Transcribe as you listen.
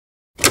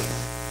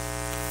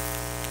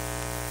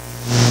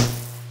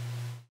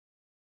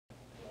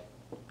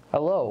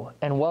Hello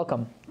and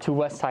welcome to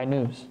West Side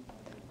News.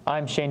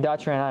 I'm Shane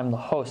Daughtery and I'm the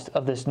host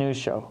of this news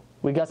show.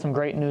 We got some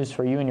great news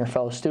for you and your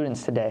fellow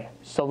students today,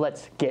 so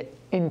let's get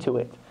into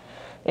it.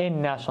 In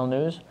national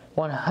news,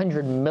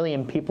 100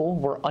 million people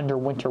were under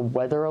winter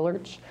weather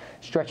alerts,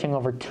 stretching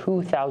over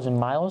 2,000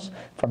 miles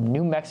from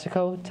New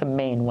Mexico to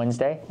Maine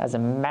Wednesday as a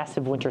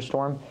massive winter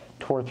storm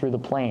tore through the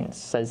plains,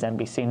 says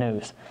NBC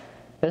News.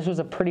 This was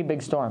a pretty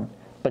big storm,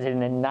 but it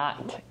did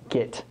not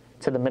get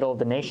to the middle of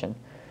the nation.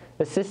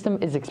 The system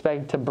is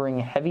expected to bring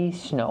heavy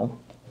snow,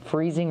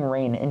 freezing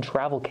rain, and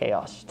travel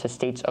chaos to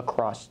states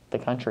across the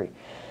country.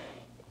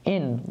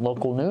 In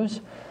local news,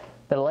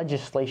 the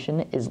legislation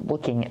is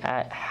looking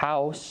at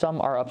how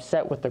some are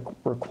upset with the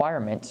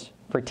requirements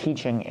for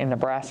teaching in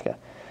Nebraska.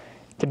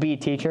 To be a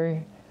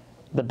teacher,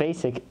 the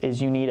basic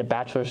is you need a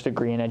bachelor's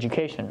degree in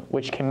education,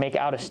 which can make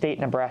out-of-state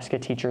Nebraska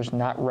teachers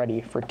not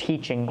ready for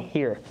teaching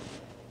here.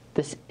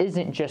 This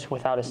isn't just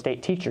with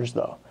out-of-state teachers,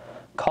 though.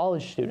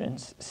 College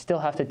students still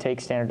have to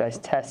take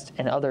standardized tests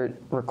and other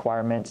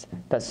requirements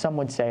that some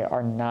would say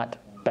are not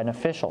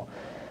beneficial.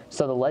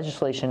 So the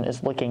legislation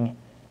is looking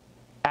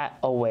at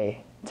a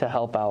way to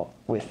help out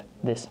with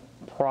this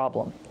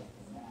problem.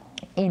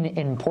 In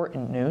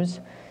important news,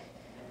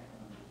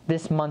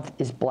 this month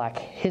is Black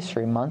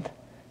History Month.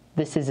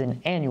 This is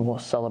an annual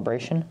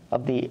celebration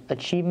of the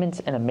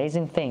achievements and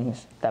amazing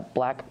things that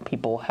Black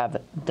people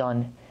have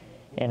done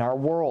in our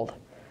world.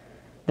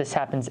 This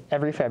happens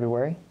every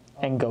February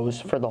and goes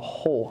for the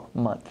whole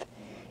month.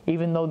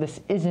 Even though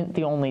this isn't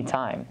the only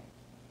time,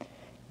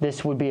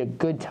 this would be a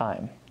good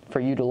time for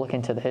you to look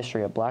into the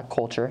history of Black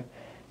culture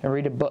and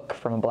read a book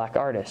from a Black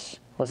artist,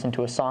 listen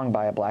to a song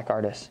by a Black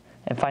artist,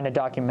 and find a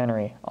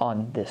documentary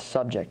on this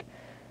subject.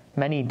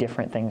 Many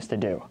different things to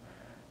do.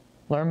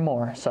 Learn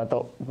more so that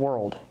the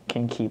world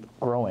can keep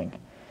growing.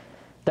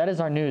 That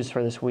is our news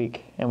for this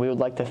week, and we would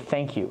like to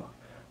thank you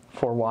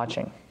for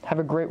watching. Have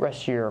a great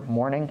rest of your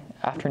morning,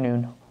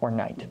 afternoon, or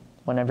night,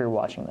 whenever you're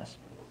watching this.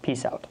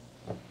 Peace out.